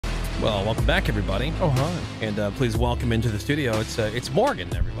Well, welcome back, everybody. Oh, hi. And please welcome into the studio. It's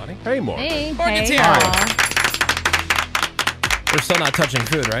Morgan, everybody. Hey, Morgan. Hey. Morgan's Hey, here. y'all. We're still not touching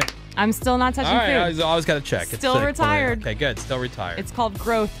food, right? I'm still not touching All right, food. I always got to check. Still retired. Okay, good. Still retired. It's called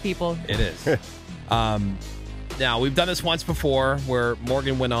growth, people. It is. Now, we've done this once before where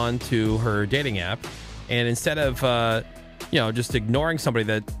Morgan went on to her dating app, and instead of, just ignoring somebody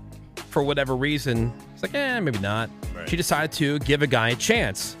that, for whatever reason, it's like, maybe not, Right. she decided to give a guy a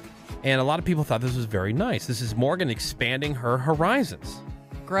chance. And a lot of people thought this was very nice. This is Morgan expanding her horizons.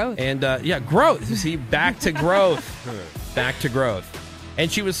 Growth. And, growth. You see, back to growth. Back to growth. And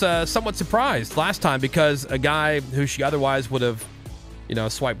she was somewhat surprised last time because a guy who she otherwise would have,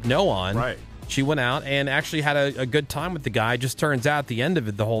 swiped no on. Right. She went out and actually had a good time with the guy. Just turns out the end of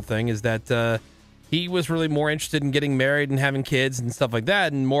it, the whole thing, is that he was really more interested in getting married and having kids and stuff like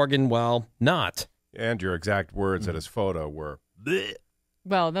that. And Morgan, well, not. And your exact words at his photo were, bleh.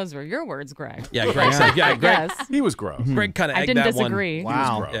 Well, those were your words, Greg. Yeah, Greg said, Greg, Yes. He was gross. Greg kind of I egged didn't that disagree. one.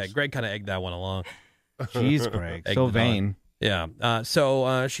 Wow. Yeah, Greg kind of egged that one along. Jeez, Greg. Egged So it on. vain. Yeah.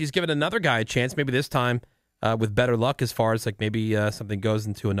 So she's given another guy a chance, maybe this time with better luck as far as like maybe something goes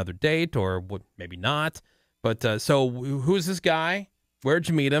into another date or maybe not. But so who's this guy? Where'd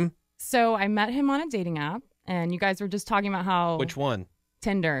you meet him? So I met him on a dating app, and you guys were just talking about how Which one?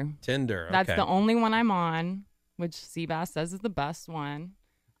 Tinder. Tinder. Okay. That's the only one I'm on, which Seabass says is the best one.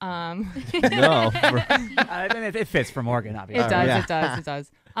 No. It fits for Morgan, obviously. It does, Yeah. it does, it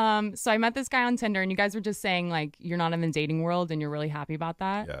does. So I met this guy on Tinder, and you guys were just saying, like, you're not in the dating world, and you're really happy about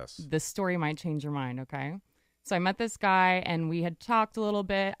that. Yes. This story might change your mind, okay? So I met this guy, and we had talked a little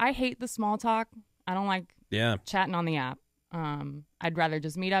bit. I hate the small talk. I don't like Yeah. chatting on the app. I'd rather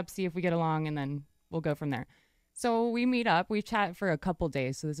just meet up, see if we get along, and then we'll go from there. So we meet up. We chat for a couple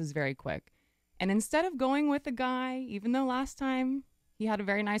days, so this is very quick. And instead of going with a guy, even though last time he had a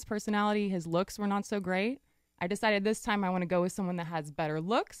very nice personality, his looks were not so great, I decided this time I want to go with someone that has better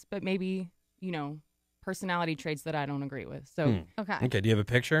looks, but maybe, personality traits that I don't agree with. So, Okay. Do you have a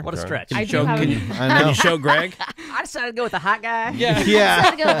picture? What a stretch. Can I you do show, have can a- you, I can know. you show Greg? I decided to go with the hot guy. Yeah. Yeah.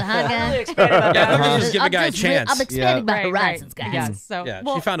 Gotta go with the hot guy. Really excited about Yeah, that. let me just give a guy a chance. I'm expanding my Right, horizons, right. guys. Yes. So, Yeah.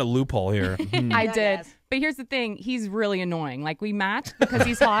 well, She found a loophole here. I did. guys. But here's the thing. He's really annoying. Like, we matched because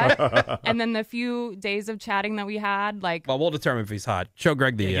he's hot. And then the few days of chatting that we had, like, Well, we'll determine if he's hot. Show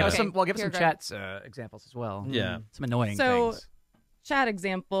Greg the. Give us Okay. some, give us Here, some Greg. chats examples as well. Yeah. Some annoying So- things. chat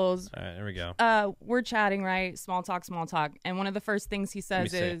examples. All right, there we go. We're chatting, right? Small talk. And one of the first things he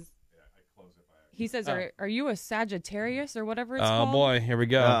says see. is, he says, are you a Sagittarius or whatever it's Oh called? boy, here we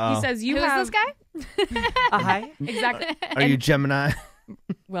go. Uh-oh. He says, you Who have is this guy? Hi. Exactly. Are you Gemini?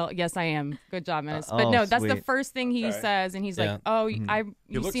 Well, yes, I am. Good job, Menace. Oh, But no, that's the sweet. first thing he says, and he's Yeah. like, "Oh, He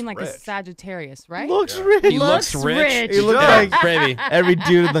you looks seem like a rich. Sagittarius, right?" Looks rich. He looks rich. He looks Yeah, like gravy. every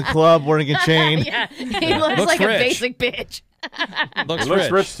dude in the club wearing a chain. Yeah, he looks Looks like rich. a basic bitch. Looks It looks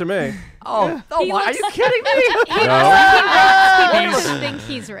rich. rich to me. Oh, He my, are looks- you kidding me? He No. looks like he think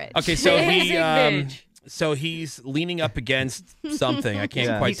he's rich. Okay, so Basic bitch. he's leaning up against something. I can't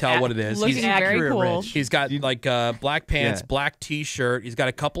Yeah. quite He's tell what it is. Looking He's, very accurate cool. rich. he's got like black pants, Yeah. black T-shirt. He's got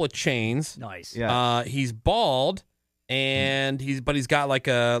a couple of chains. Nice. Yeah. He's bald, and he's got like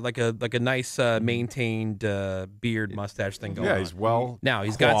a nice maintained beard mustache thing going Yeah, on. he's well. Now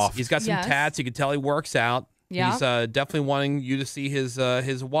he's coiffed. got some Yes. tats. You can tell he works out. Yeah. He's definitely wanting you to see his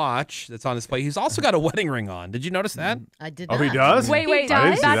watch that's on his plate. He's also got a wedding ring on. Did you notice that? I did Oh, not. he does? Wait, He wait, does? I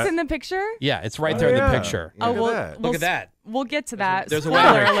didn't see that's that. in the picture? Yeah, it's right Oh, there in yeah. the picture. Look at well, that. Look at that. We'll get to that. There's a Spoiler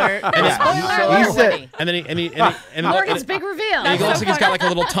wedding ring. alert. And it's- Spoiler said- alert. And then he Morgan's big reveal. And he so looks like he's funny. got like a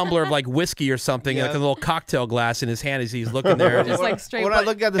little tumbler of like whiskey or something, like a little cocktail glass in his hand as he's looking there. Just like straight. When I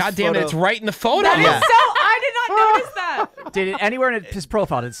look at this God damn it, photo, it's right in the photo. That is Yeah. so. I did not notice that. Did it anywhere in his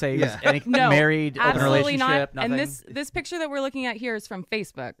profile did it say he was Yeah. any No, married, open absolutely relationship, not. nothing? And this picture that we're looking at here is from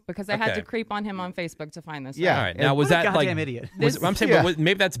Facebook because I had Okay. to creep on him on Facebook to find this. Yeah. All right, now was What a that like? goddamn idiot. Was, I'm saying, Yeah. but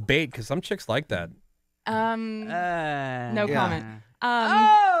maybe that's bait because some chicks like that. No no comment.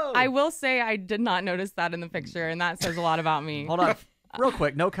 Oh! I will say I did not notice that in the picture, and that says a lot about me. Hold on. Real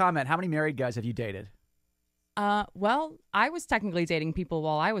quick, no comment. How many married guys have you dated? Well, I was technically dating people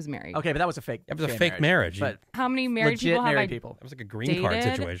while I was married. Okay, but that was a fake. It was a gay fake marriage. But How many married legit people have married I people. That was like a green card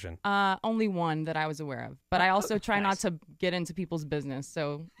dated? situation. Only one that I was aware of. But I also try not to get into people's business,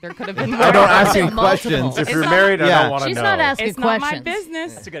 so there could have been more. I don't ask any Multiple. questions. If It's you're not- married, I Yeah. don't want to know. She's not asking It's not questions. my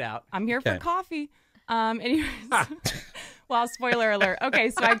business. That's a good out. I'm here Okay. for coffee. Anyways, well, spoiler alert.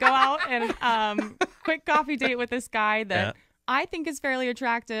 Okay, so I go out and quick coffee date with this guy that I think is fairly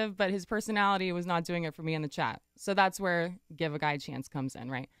attractive, but his personality was not doing it for me in the chat. So that's where give a guy a chance comes in,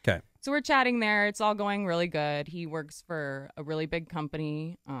 right? Okay. So we're chatting there. It's all going really good. He works for a really big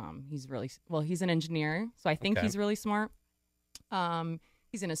company. He's an engineer, so I think he's really smart.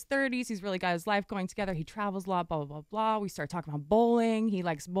 He's in his 30s. He's really got his life going together. He travels a lot, blah, blah, blah, blah. We start talking about bowling. He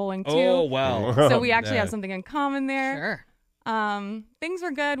likes bowling, too. Oh, wow. So we actually have something in common there. Sure. Things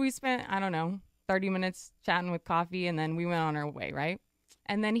were good. We spent, 30 minutes chatting with coffee, and then we went on our way, right?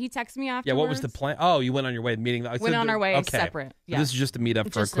 And then he texted me afterwards. Yeah, what was the plan? Oh, you went on your way to meeting. Went on our way separate. Yeah. This is just a meet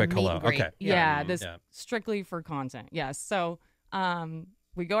up for a Just a quick meet hello. and greet. Okay. Yeah, strictly for content. Yes. So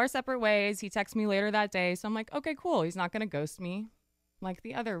we go our separate ways. He texts me later that day. So I'm like, okay, cool. He's not going to ghost me like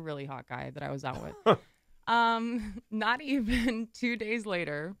the other really hot guy that I was out with. Not even 2 days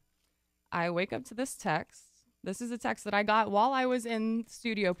later, I wake up to this text. This is a text that I got while I was in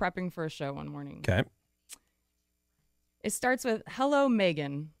studio prepping for a show one morning. Okay. It starts with, hello,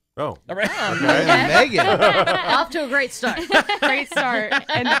 Megan. Oh. All right. Megan. Off to a great start. Great start.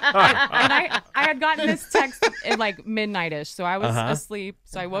 And I had gotten this text at like midnight-ish, so I was asleep.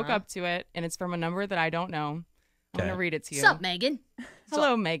 So I woke up to it, and it's from a number that I don't know. I'm going to read it to you. What's up, Megan?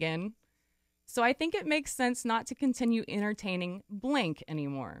 Hello, Megan. So I think it makes sense not to continue entertaining blank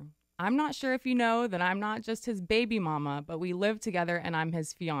anymore. I'm not sure if you know that I'm not just his baby mama, but we live together and I'm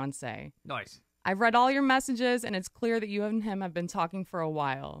his fiance. Nice. I've read all your messages, and it's clear that you and him have been talking for a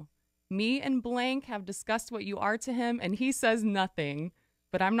while. Me and blank have discussed what you are to him, and he says nothing.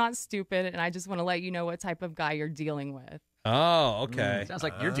 But I'm not stupid, and I just want to let you know what type of guy you're dealing with. Oh, okay. Sounds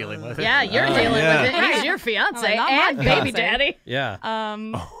like you're dealing with it. Yeah, you're dealing with it. He's your fiance Not my and baby fiance. daddy. Yeah.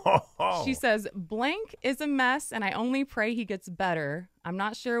 She says, blank is a mess, and I only pray he gets better. I'm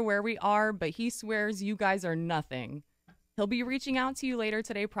not sure where we are, but he swears you guys are nothing. He'll be reaching out to you later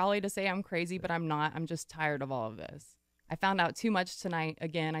today, probably to say I'm crazy, but I'm not. I'm just tired of all of this. I found out too much tonight.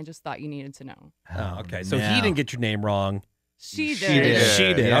 Again, I just thought you needed to know. Oh, okay. So he didn't get your name wrong. She did.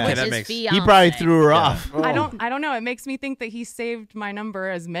 She did. Yeah. Okay, Which that is makes fiance. He probably threw her off. I don't know. It makes me think that he saved my number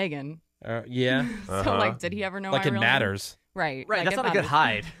as Megan. yeah. So like, did he ever know Like my it real matters. name? Right. Right. Like, That's it not a good matters.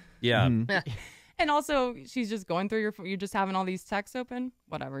 hide. Yeah. And also, she's just going through you're just having all these texts open.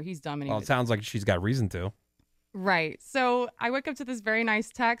 Whatever. He's dumb. And Well, it sounds like she's got reason to. Right. So I wake up to this very nice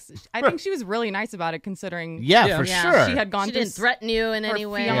text. I think she was really nice about it, considering Yeah, for Yeah. sure. she had gone She through didn't threaten you in her any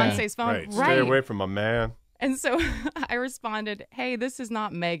way. fiance's phone. Right. Stay away from my man. And so I responded, hey, this is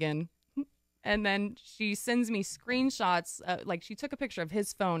not Megan. And then she sends me screenshots. Like she took a picture of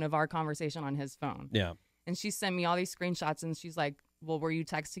his phone, of our conversation on his phone. Yeah. And she sent me all these screenshots. And she's like, well, were you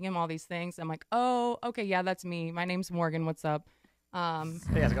texting him all these things? I'm like, oh, okay. Yeah, that's me. My name's Morgan. What's up? Hey,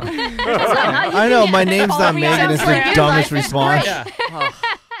 how's it going? I know, my name's Follow not me on Megan. It's the Instagram. dumbest Your life is response. Yeah. Oh,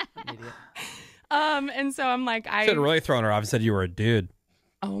 I'm an idiot. And so I'm like, Should have really thrown her off and said you were a dude.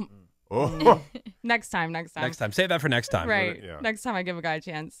 oh, Oh. next time. Next time. Save that for next time. Right. Yeah. Next time I give a guy a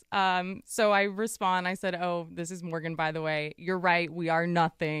chance. So I respond. I said, oh, this is Morgan, by the way. You're right. We are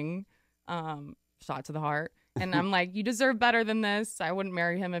nothing. Shot to the heart. And I'm like, you deserve better than this. I wouldn't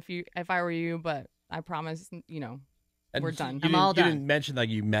marry him if I were you, but I promise, And we're done. You I'm all didn't, you done. didn't mention like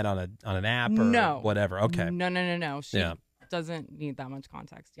you met on an app or No. whatever. Okay. No. She Yeah. doesn't need that much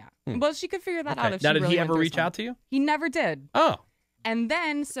context. Yeah. Well, she could figure that out Okay. if Now, she did really he went ever through reach something. out to you? He never did. Oh. And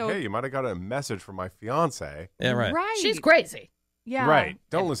then, so. Hey, you might have got a message from my fiance. Yeah. Right. Right. She's crazy. Yeah. Right.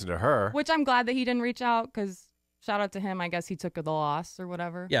 Don't listen to her. Which I'm glad that he didn't reach out, because shout out to him. I guess he took the loss or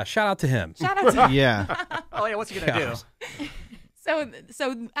whatever. Yeah. Shout out to him. Shout out to him. Yeah. Oh, yeah. What's he going to do?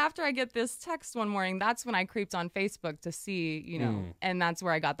 So after I get this text one morning, that's when I creeped on Facebook to see, and that's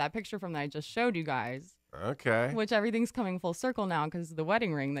where I got that picture from that I just showed you guys, Okay. which everything's coming full circle now because of the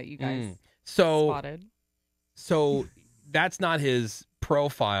wedding ring that you guys So, spotted. so that's not his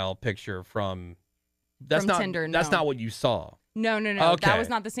profile picture from. That's From not Tinder, That's no. not what you saw. No. Okay. That was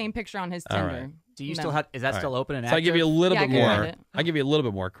not the same picture on his All Tinder. right. Do you No. still have? Is that All still right. open and So I active? give you a little Yeah, I bit can more. find it. I give you a little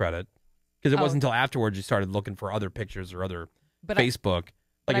bit more credit because it Oh. wasn't until afterwards you started looking for other pictures or other But Facebook.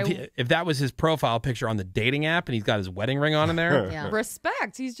 but Like I- if that was his profile picture on the dating app and he's got his wedding ring on in there. Yeah.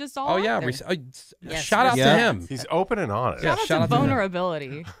 respect. He's just all Oh out yeah. there. Yes, Shout out to respect. him. He's open and honest. Yeah. Shout shout out out to to him.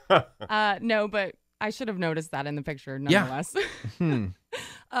 vulnerability. No, but I should have noticed that in the picture nonetheless.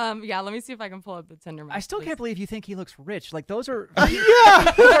 Yeah, let me see if I can pull up the Tinder I still messages. can't believe you think he looks rich. Like those are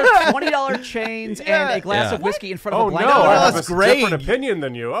Yeah. those are $20 chains and a glass Yeah. of whiskey in front of Oh a no, blanket. I have that's a great. different opinion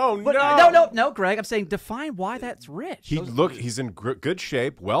than you. Oh But no, Greg. I'm saying define why that's rich. He's in good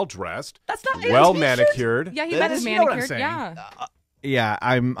shape, well dressed, That's not well he should. manicured. Yeah, he That met is- his you know what I'm manicured. saying. Yeah. Yeah,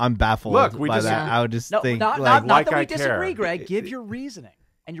 I'm baffled Look, we by just- that. I would just No, think not like, that we I disagree, care. Greg. Give your reasoning,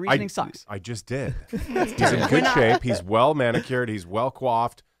 and your reasoning sucks. I just did. He's in good shape. He's well manicured. He's well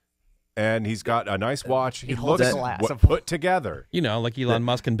coiffed. and he's got a nice watch. He holds looks a glass of- put together. You know, like Elon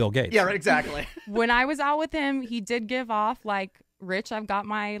Musk and Bill Gates. Yeah, right, exactly. When I was out with him, he did give off like, Rich, I've got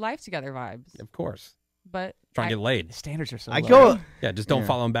my life together vibes. Of course. But Trying to get laid. The standards are so I low. go. Yeah, just don't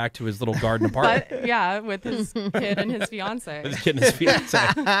follow him back to his little garden apartment. But yeah, with his kid and his fiance. With his kid and his fiance.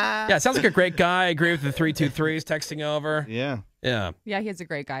 Yeah, sounds like a great guy. I agree with the 323s texting over. Yeah. Yeah. Yeah, he's a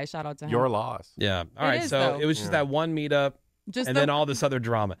great guy. Shout out to him. Your loss. Yeah. All It right. is, So though. it was just that one meetup Just and the- then all this other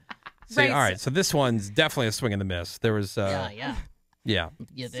drama. See, Right. all right. So this one's definitely a swing and a miss. There was, Yeah. yeah.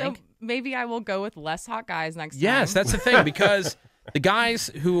 You So think? maybe I will go with less hot guys next time. Yes, that's the thing because the guys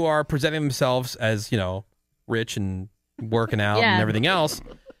who are presenting themselves as, you know, rich and working out Yeah. and everything else,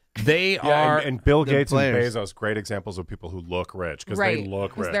 they Yeah, are. and Bill the Gates players. and Bezos, great examples of people who look rich because Right, they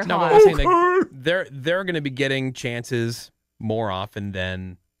look 'cause rich. they're No, hot. but I'm saying they're going to be getting chances more often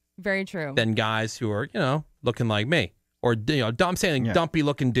than Very true. guys who are, you know, looking like me or, you know, I'm saying Yeah. dumpy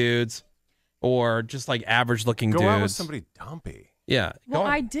looking dudes or just like average looking Go dudes. out with somebody dumpy. Yeah. well, Go-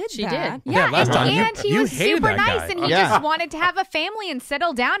 I did She that. did. Yeah, Yeah, last and, time you- and he you was hated super that nice, guy. and he Yeah. just wanted to have a family and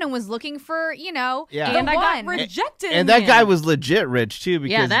settle down, and was looking for, Yeah. the And I got one. rejected. And in that the guy end. was legit rich too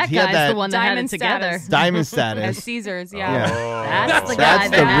because Yeah, that he had guy's that the one that had it diamond together. status. diamond At status. Caesars, Yeah. yeah. That's the guy That's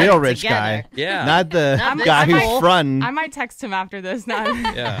that the had real it rich together. guy. Yeah. Not the Not the- guy I who's might- fronting. I might text him after this. Now.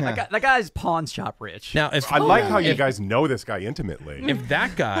 Yeah. That guy's pawn shop rich. Now, if I like how you guys know this guy intimately. if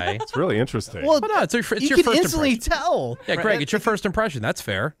that guy, It's really interesting. Well, well, no, it's your you first can instantly impression. tell. Yeah, Greg, it's your first impression. That's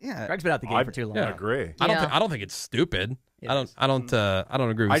fair. Yeah. Greg's been out the game for too long. I agree. Yeah. I don't think it's stupid. It I don't is.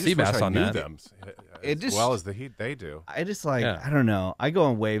 agree I with just wish Seabass I on knew that. them It as just- well as they do. I just like Yeah. I don't know. I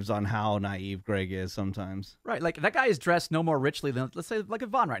go in waves on how naive Greg is sometimes. Right, like that guy is dressed no more richly than, let's say, like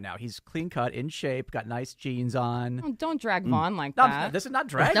Vaughn right now. He's clean cut, in shape, got nice jeans on. Oh, don't drag Vaughn like No, that. this is not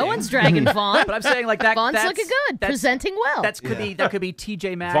dragging. No one's dragging Vaughn. But I'm saying like that. Vaughn's that's, looking good, that's- presenting well. That could be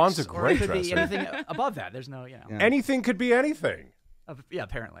TJ Maxx. Vaughn's a or great it could be dresser. anything above that. There's no, Yeah. Anything could be anything. yeah,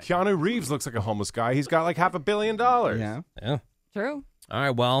 apparently. Keanu Reeves looks like a homeless guy. He's got like $500 million. Yeah. Yeah. True. All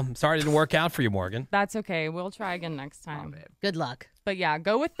right. Well, I'm sorry it didn't work out for you, Morgan. That's okay. We'll try again next time. Good luck. But yeah,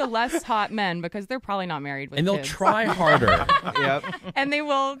 go with the less hot men because they're probably not married with And they'll kids. try harder. Yep. And they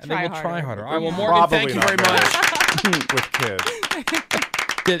will And they try will harder. try harder. All right. Well, Yeah. Morgan, Probably thank you not very married. much. With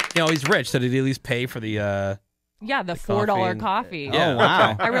kids. Did, you know, he's rich. So did he at least pay for the? Yeah, the coffee $4 and- coffee. Yeah. Oh,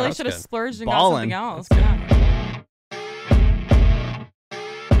 wow. I really That's should have good. splurged and got Ballin'. something else. Yeah.